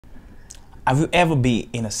Have you ever been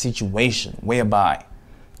in a situation whereby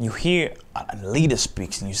you hear a leader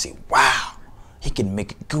speaks and you say, wow, he can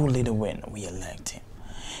make a good leader when we elect him.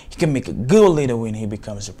 He can make a good leader when he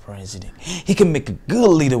becomes a president. He can make a good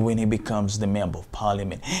leader when he becomes the member of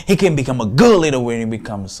parliament. He can become a good leader when he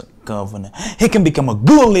becomes a governor. He can become a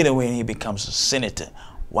good leader when he becomes a senator.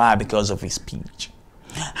 Why? Because of his speech.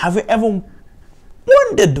 Have you ever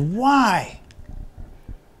wondered why?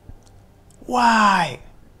 Why?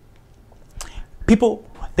 People,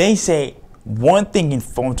 they say one thing in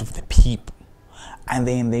front of the people, and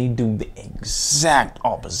then they do the exact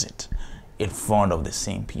opposite in front of the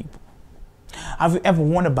same people. Have you ever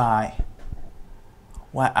wondered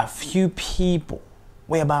why a few people,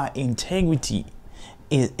 whereby integrity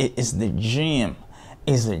is the gem,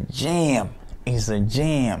 is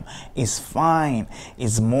fine,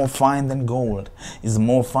 is more fine than gold, is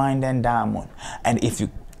more fine than diamond. And if you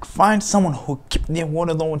find someone who keep their word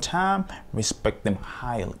the whole time, respect them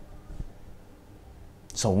highly.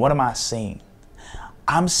 So what am I saying?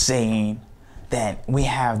 I'm saying that we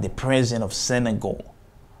have the president of Senegal,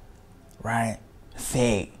 right?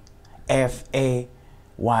 Faye, F-A-Y-E,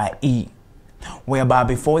 whereby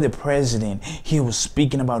before the president, he was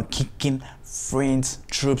speaking about kicking French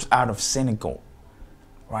troops out of Senegal,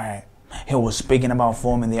 right? He was speaking about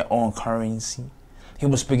forming their own currency. He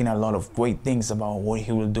was speaking a lot of great things about what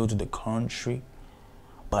he will do to the country.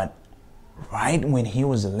 But right when he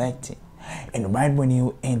was elected, and right when he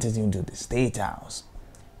entered into the State House,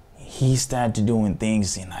 he started doing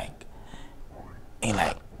things in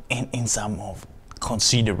some of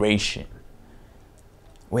consideration,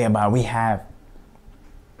 whereby we have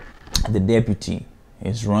the deputy,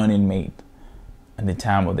 his running mate at the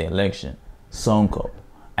time of the election, Sonko,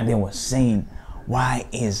 and they were saying, why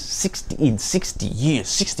is 60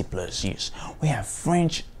 plus years, we have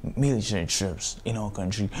French military troops in our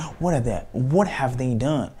country? What are that? What have they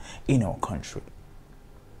done in our country?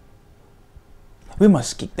 We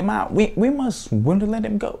must kick them out. We must want to let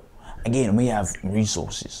them go. Again, we have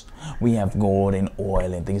resources. We have gold and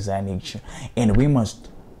oil and things of that nature. And we must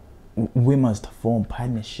form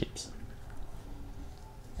partnerships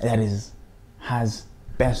that has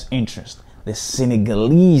best interest, the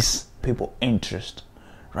Senegalese people interest,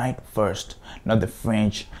 right, first, not the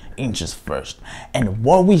French interest first. And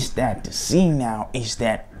what we start to see now is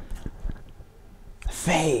that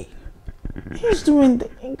Faye, he's doing the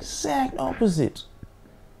exact opposite.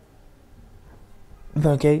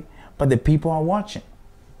 Okay? But the people are watching.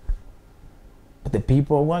 The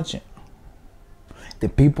people are watching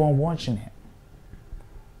him.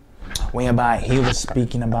 Whereby he was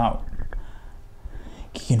speaking about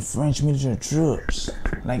kicking French military troops.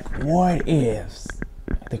 Like, what if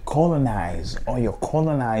the colonized, or your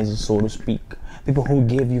colonizers, so to speak, people who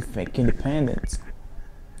gave you fake independence,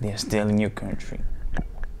 they're still in your country?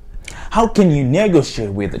 How can you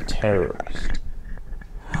negotiate with a terrorist?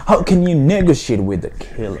 How can you negotiate with a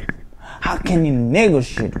killer? How can you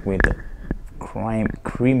negotiate with a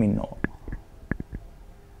criminal?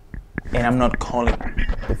 And I'm not calling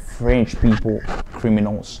the French people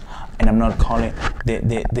criminals, and I'm not calling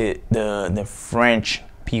the French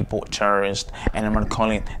people terrorists, and I'm not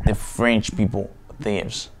calling the French people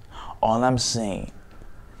thieves. All I'm saying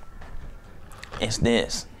is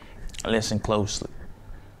this. Listen closely.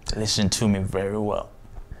 Listen to me very well.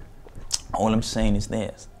 All I'm saying is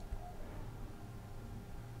this.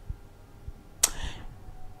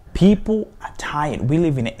 People are tired. We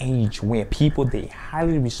live in an age where people, they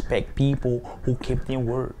highly respect people who keep their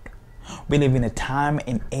word. We live in a time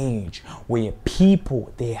and age where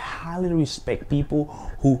people, they highly respect people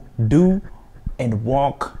who do and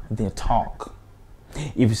walk their talk.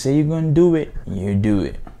 If you say you're going to do it, you do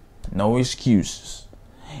it. No excuses.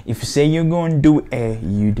 If you say you're going to do A,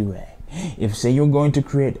 you do A. If you say you're going to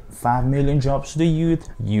create 5 million jobs to the youth,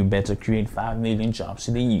 you better create 5 million jobs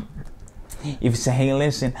to the youth. If you say, hey,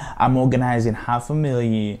 listen, I'm organizing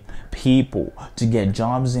 500,000 people to get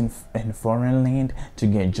jobs in foreign land, to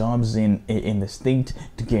get jobs in the state,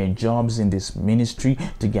 to get jobs in this ministry,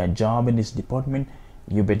 to get job in this department,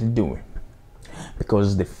 you better do it.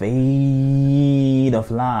 Because the fade of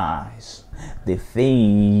lies, the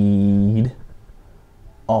fade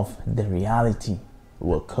of the reality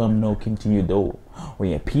will come knocking to your door,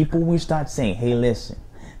 where people will start saying, hey, listen,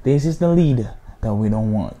 this is the leader that we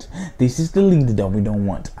don't want. This is the leader that we don't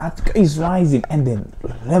want. Africa is rising, and the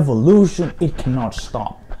revolution, it cannot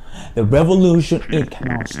stop. The revolution, it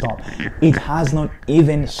cannot stop. It has not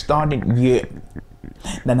even started yet.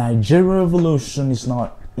 The Nigerian revolution is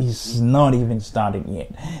not is not even started yet.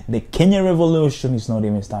 The Kenya revolution is not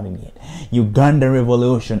even started yet. Uganda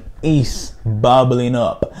revolution is bubbling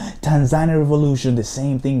up. Tanzania revolution, the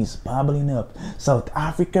same thing, is bubbling up. South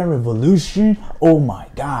African revolution, oh my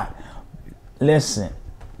God. Listen,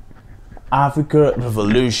 Africa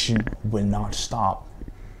revolution will not stop.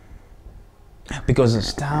 Because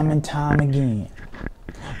it's time and time again,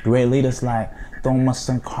 great leaders like Thomas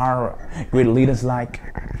Sankara, great leaders like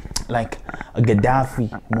Gaddafi,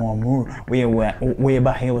 Muammar,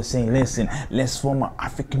 whereby he was saying, listen, let's form an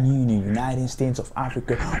African Union, United States of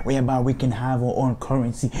Africa, whereby we can have our own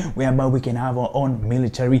currency, whereby we can have our own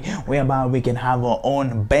military, whereby we can have our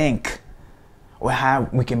own bank. We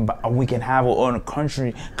can have our own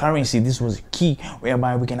currency. This was key,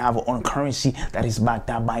 whereby we can have our own currency that is backed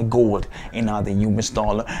up by gold, and not the US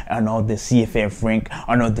dollar, and not the CFA franc,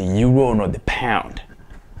 or not the euro, nor the pound.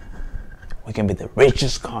 We can be the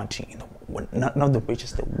richest country in the world, not the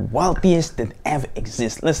richest, the wealthiest that ever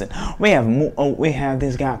exists. Listen, we have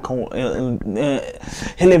this guy called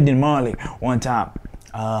he lived in Mali one time,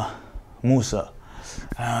 Musa.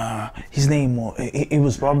 His name, it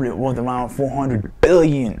was probably worth around $400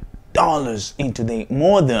 billion in today,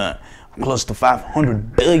 more than close to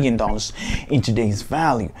 $500 billion in today's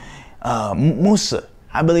value. Musa,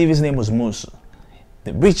 I believe his name was Musa,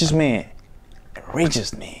 the richest man.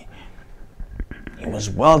 He was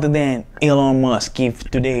wealthier than Elon Musk, if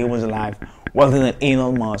today he was alive. Wealthier than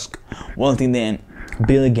Elon Musk, wealthier than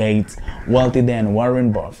Bill Gates, wealthier than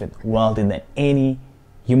Warren Buffett, wealthier than any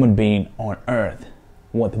human being on earth.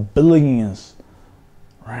 Worth billions,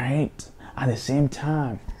 right? At the same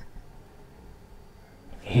time,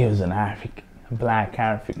 he was an African, a black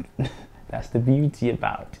African. That's the beauty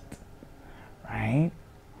about it, right?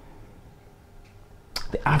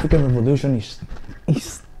 The African Revolution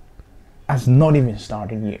has not even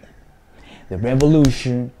started yet. The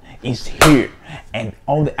revolution is here, and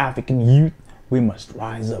all the African youth, we must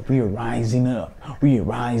rise up. We are rising up. We are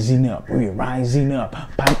rising up. We are rising up.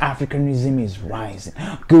 Pan-Africanism is rising.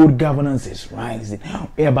 Good governance is rising.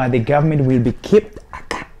 Whereby the government will be kept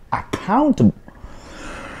accountable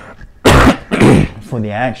for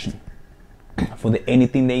the action, for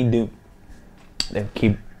anything they do. They'll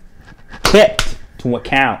keep kept to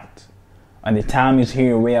account. And the time is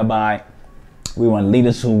here whereby we want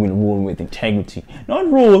leaders who will rule with integrity. Not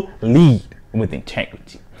rule, lead with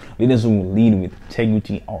integrity. Leaders who will lead with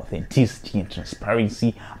integrity, authenticity, and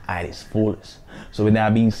transparency at its fullest. So with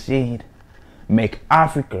that being said, make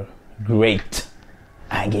Africa great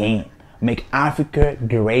again. Make Africa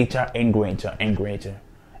greater and greater and greater,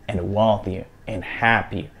 and wealthier and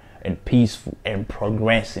happier and peaceful and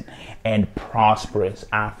progressing and prosperous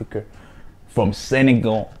Africa. From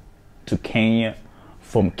Senegal to Kenya,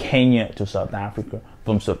 from Kenya to South Africa,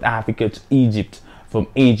 from South Africa to Egypt, from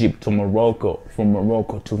Egypt to Morocco, from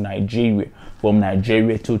Morocco to Nigeria, from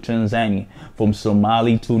Nigeria to Tanzania, from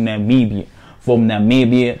Somalia to Namibia, from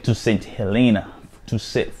Namibia to St. Helena,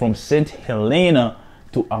 from St. Helena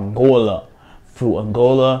to Angola, through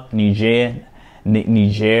Angola, Niger,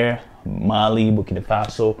 Mali, Burkina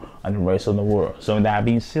Faso, and the rest of the world. So with that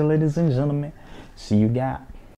being said, ladies and gentlemen, see you guys.